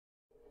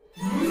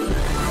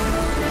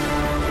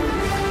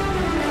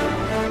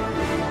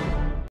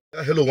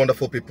Hello,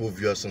 wonderful people,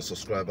 viewers and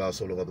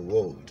subscribers all over the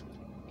world.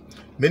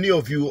 Many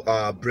of you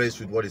are abreast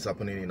with what is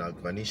happening in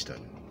Afghanistan.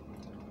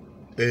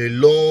 A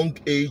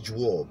long-age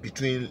war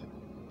between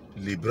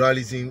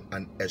liberalism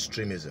and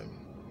extremism.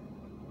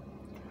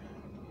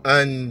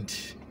 And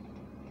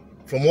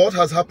from what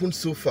has happened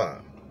so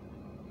far,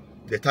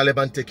 the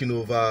Taliban taking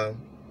over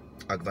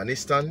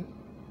Afghanistan,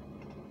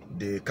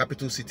 the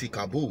capital city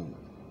Kabul,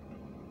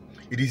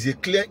 it is a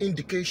clear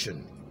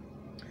indication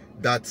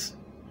that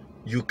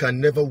you can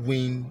never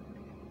win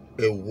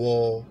a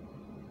war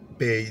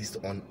based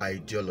on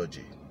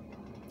ideology.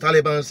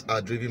 Talibans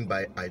are driven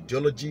by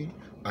ideology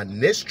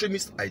and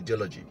extremist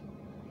ideology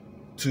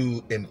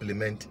to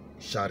implement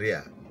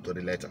Sharia to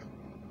the letter.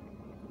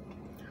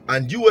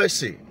 And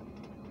USA,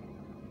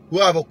 who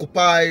have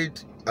occupied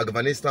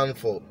Afghanistan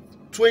for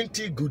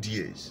 20 good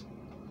years,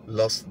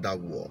 lost that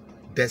war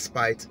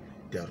despite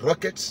their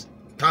rockets,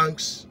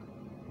 tanks,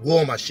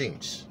 war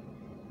machines.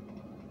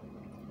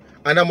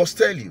 And I must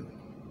tell you,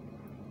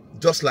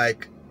 just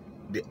like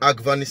the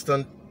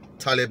Afghanistan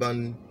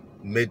Taliban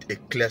made a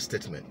clear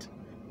statement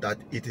that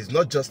it is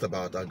not just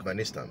about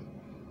Afghanistan,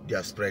 they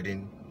are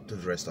spreading to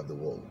the rest of the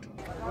world.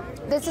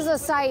 This is a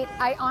sight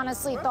I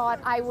honestly thought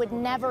I would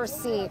never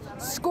see.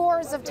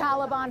 Scores of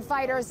Taliban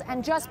fighters,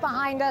 and just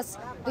behind us,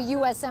 the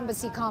U.S.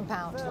 Embassy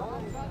compound.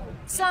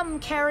 Some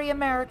carry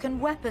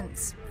American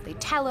weapons. They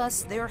tell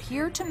us they're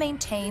here to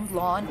maintain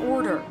law and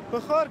order.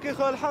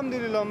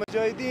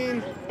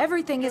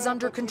 Everything is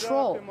under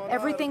control.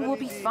 Everything will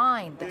be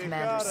fine, the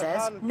commander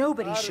says.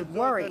 Nobody should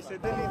worry.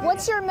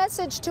 What's your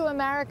message to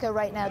America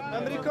right now?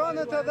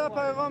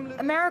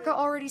 America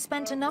already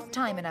spent enough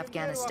time in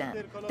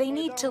Afghanistan. They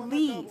need to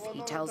leave,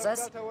 he tells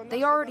us.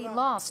 They already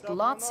lost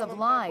lots of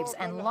lives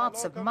and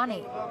lots of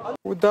money.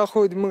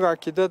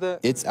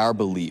 It's our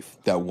belief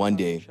that one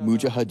day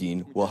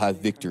Mujahideen will have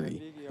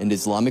victory and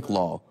Islamic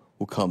law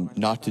will come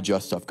not to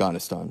just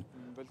Afghanistan,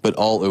 but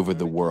all over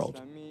the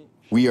world.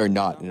 We are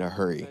not in a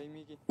hurry.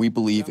 We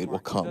believe it will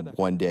come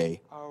one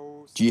day.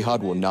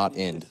 Jihad will not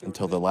end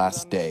until the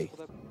last day.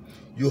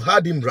 You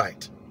heard him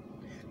right.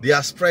 They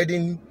are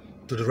spreading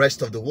to the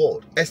rest of the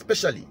world,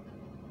 especially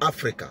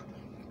Africa,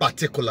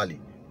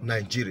 particularly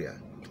Nigeria.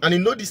 And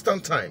in no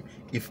distant time,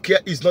 if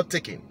care is not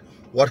taken,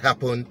 what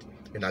happened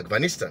in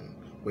Afghanistan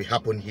will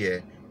happen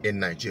here in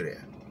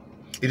Nigeria.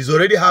 It is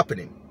already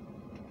happening.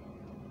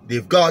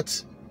 They've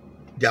got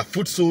their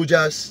foot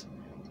soldiers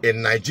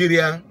in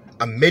Nigeria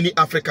and many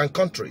African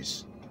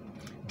countries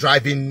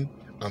driving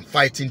and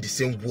fighting the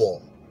same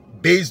war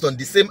based on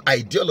the same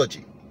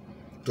ideology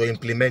to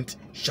implement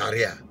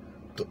Sharia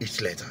to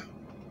each letter.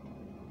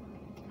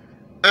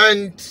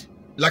 And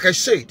like I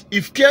said,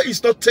 if care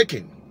is not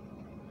taken,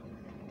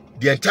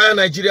 the entire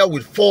Nigeria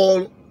will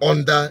fall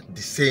under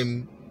the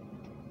same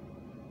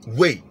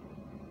way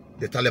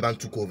the Taliban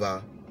took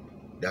over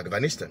the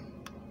Afghanistan.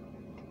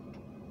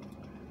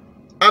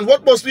 And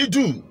what must we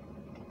do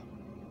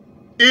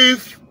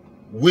if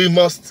we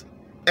must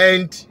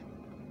end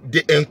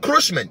the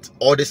encroachment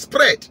or the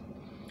spread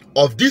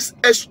of this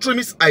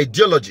extremist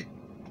ideology,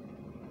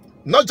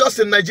 not just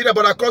in Nigeria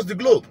but across the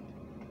globe,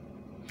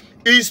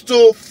 is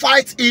to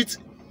fight it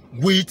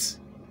with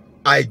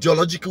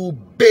ideological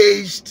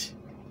based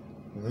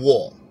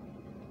war.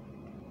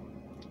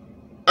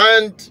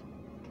 And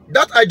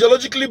that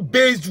ideologically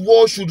based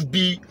war should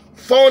be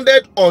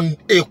founded on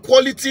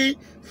equality,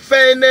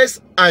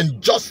 fairness,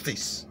 and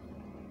justice.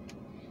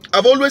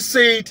 I've always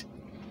said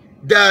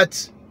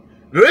that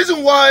the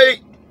reason why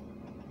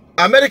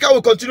America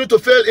will continue to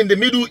fail in the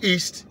Middle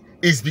East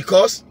is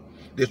because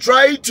they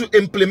try to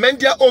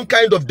implement their own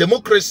kind of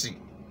democracy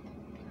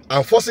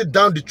and force it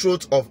down the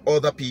throats of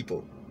other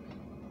people.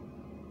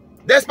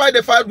 Despite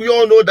the fact we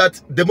all know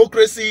that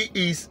democracy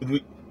is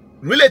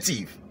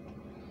relative.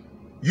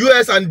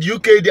 US and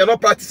UK, they are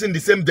not practicing the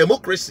same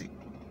democracy.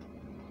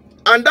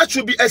 And that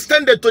should be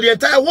extended to the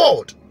entire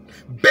world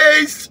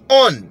based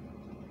on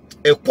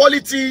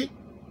equality,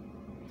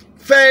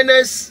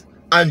 fairness,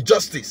 and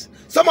justice.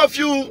 Some of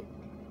you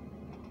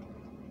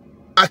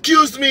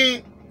accused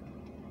me,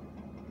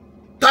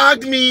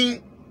 tagged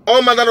me,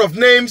 all manner of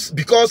names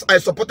because I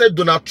supported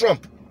Donald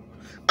Trump.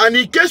 And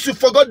in case you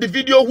forgot the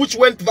video which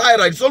went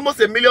viral, it's almost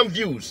 1 million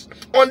views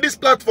on this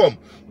platform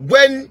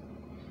when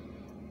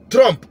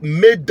Trump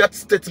made that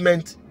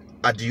statement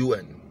at the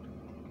UN.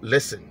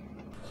 Listen.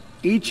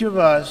 Each of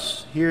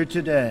us here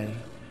today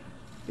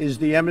is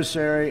the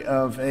emissary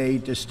of a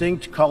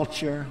distinct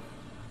culture,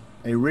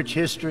 a rich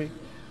history,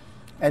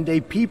 and a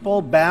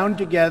people bound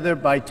together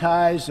by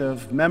ties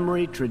of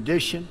memory,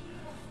 tradition,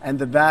 and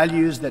the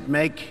values that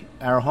make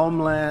our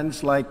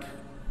homelands like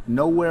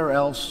nowhere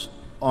else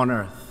on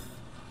earth.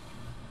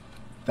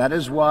 That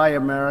is why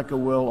America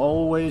will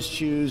always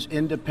choose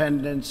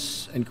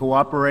independence and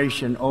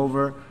cooperation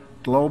over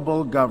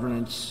global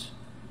governance,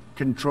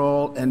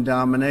 control, and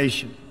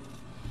domination.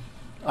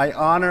 I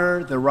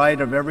honor the right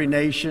of every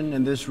nation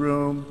in this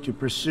room to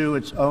pursue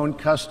its own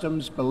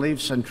customs,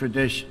 beliefs, and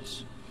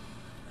traditions.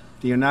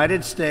 The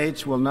United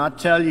States will not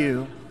tell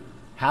you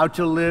how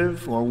to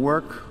live or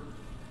work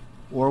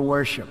or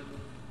worship.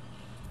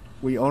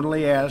 We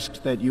only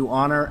ask that you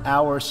honor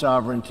our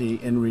sovereignty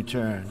in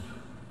return.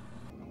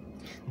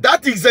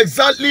 That is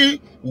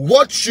exactly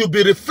what should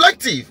be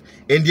reflective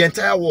in the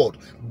entire world,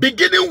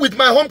 beginning with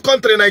my home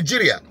country,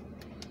 Nigeria.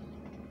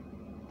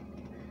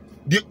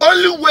 The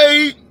only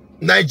way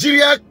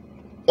Nigeria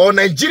or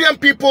Nigerian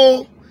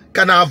people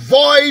can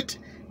avoid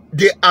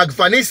the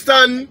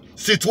Afghanistan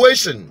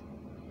situation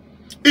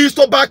is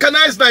to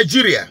balkanize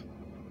Nigeria,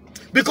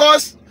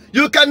 because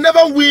you can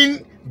never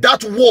win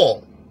that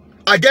war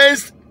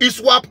against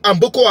ISWAP and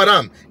Boko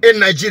Haram in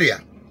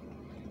Nigeria,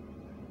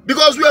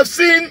 because we have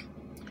seen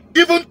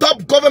even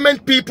top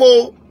government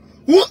people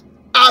who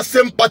are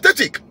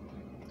sympathetic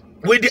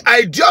with the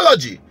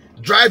ideology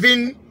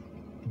driving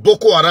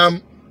Boko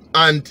Haram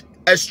and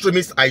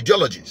extremist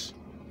ideologies.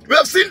 We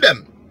have seen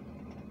them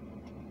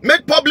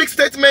make public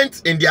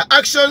statements in their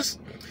actions.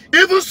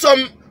 Even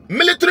some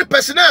military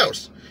personnel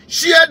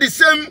share the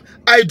same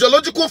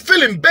ideological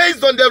feeling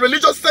based on their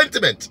religious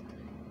sentiment.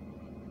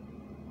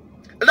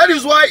 And that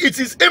is why it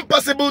is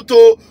impossible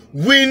to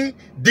win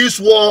this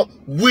war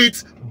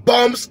with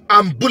bombs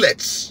and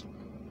bullets.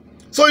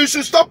 So you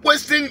should stop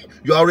wasting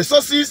your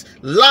resources,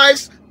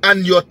 lives,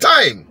 and your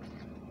time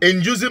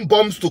in using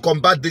bombs to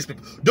combat these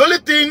people. The only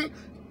thing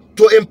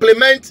to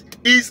implement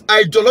is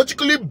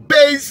ideologically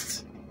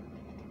based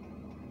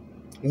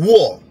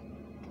war,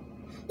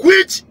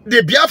 which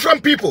the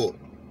Biafran people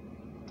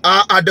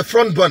are at the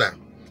front burner.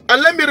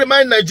 And let me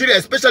remind Nigeria,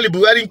 especially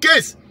Buhari, in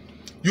case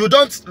you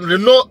don't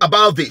know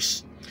about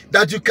this,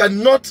 that you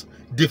cannot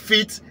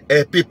defeat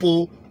a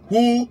people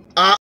who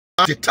are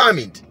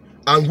determined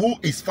and who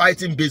is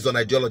fighting based on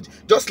ideology,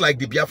 just like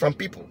the Biafran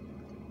people.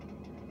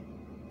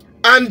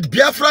 And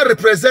Biafra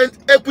represents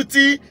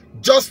equity,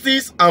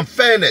 justice, and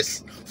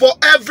fairness for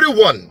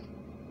everyone.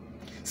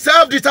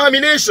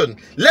 Self-determination.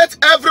 Let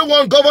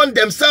everyone govern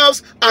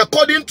themselves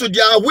according to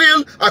their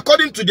will,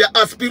 according to their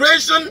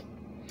aspiration,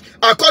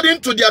 according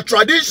to their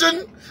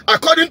tradition,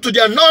 according to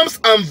their norms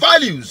and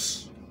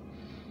values.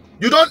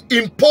 You don't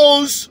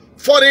impose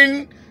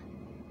foreign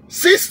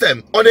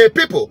system on a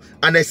people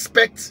and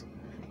expect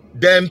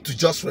them to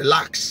just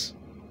relax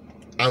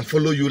and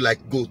follow you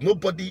like goats.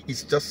 Nobody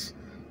is just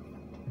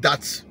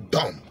that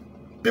dumb.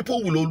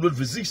 People will always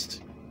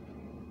resist.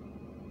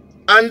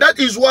 And that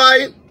is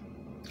why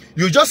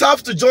you just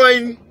have to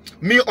join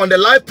me on the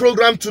live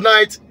program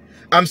tonight.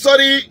 I'm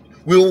sorry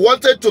we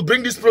wanted to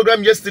bring this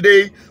program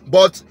yesterday,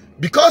 but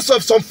because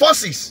of some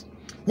forces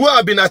who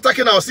have been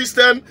attacking our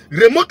system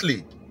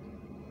remotely,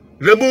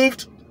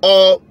 removed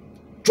or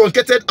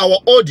truncated our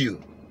audio,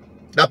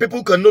 that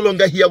people can no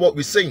longer hear what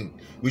we're saying.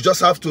 We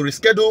just have to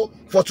reschedule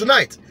for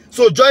tonight.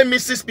 So join me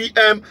 6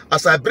 p.m.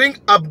 as I bring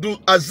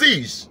Abdul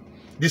Aziz,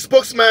 the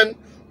spokesman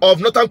of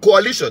Northern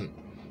Coalition,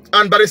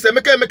 and Barrister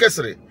Emeka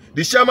Emekesiri,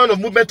 the chairman of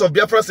Movement of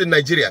Biafrans in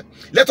Nigeria.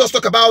 Let us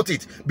talk about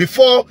it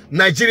before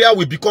Nigeria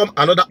will become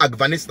another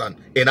Afghanistan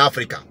in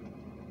Africa.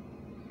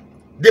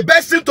 The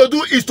best thing to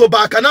do is to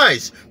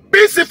balkanize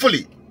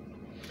peacefully.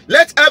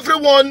 Let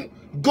everyone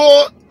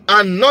go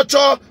and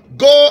nurture,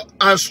 go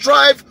and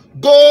strive,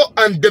 go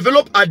and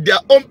develop at their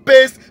own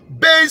pace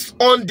based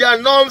on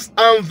their norms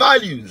and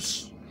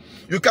values.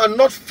 You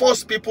cannot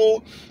force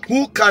people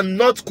who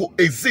cannot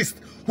coexist,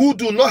 who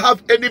do not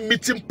have any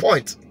meeting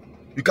point.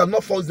 You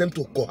cannot force them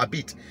to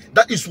cohabit.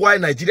 That is why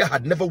Nigeria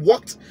had never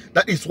worked.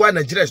 That is why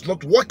Nigeria is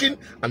not working.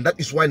 And that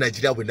is why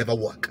Nigeria will never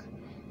work.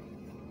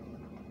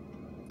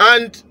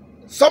 And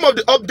some of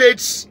the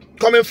updates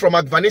coming from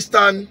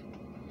Afghanistan,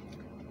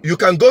 you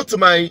can go to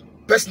my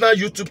personal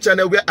YouTube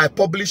channel where I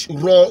publish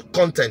raw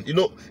content. You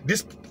know,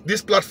 this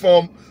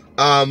platform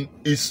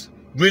is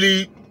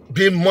really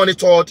being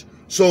monitored.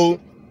 So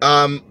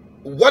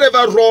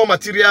whatever raw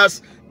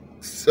materials,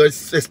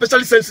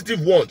 especially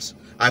sensitive ones,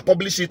 I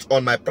publish it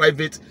on my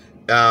private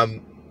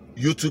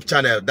YouTube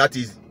channel, that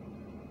is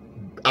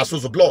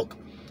Asozo Blog.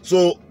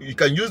 So you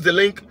can use the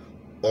link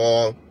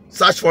or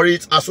search for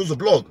it, Asozo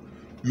Blog.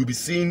 You'll be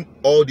seeing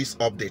all these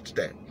updates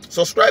there.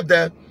 Subscribe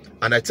there,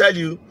 and I tell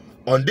you,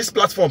 on this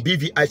platform,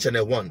 BVI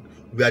Channel 1,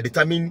 we are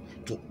determined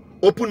to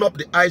open up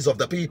the eyes of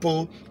the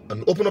people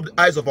and open up the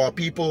eyes of our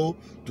people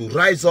to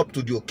rise up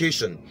to the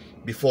occasion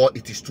before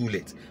it is too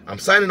late. I'm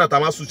signing out.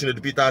 Amasu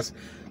Chinedu Peters.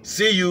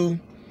 See you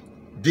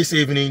this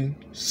evening,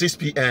 6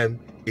 p.m.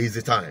 is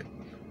the time.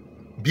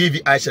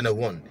 BVI Channel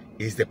 1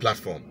 is the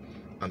platform.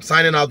 I'm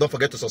signing out. Don't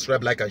forget to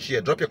subscribe, like, and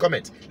share. Drop your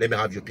comment. Let me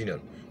have your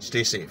opinion.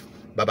 Stay safe.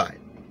 Bye-bye.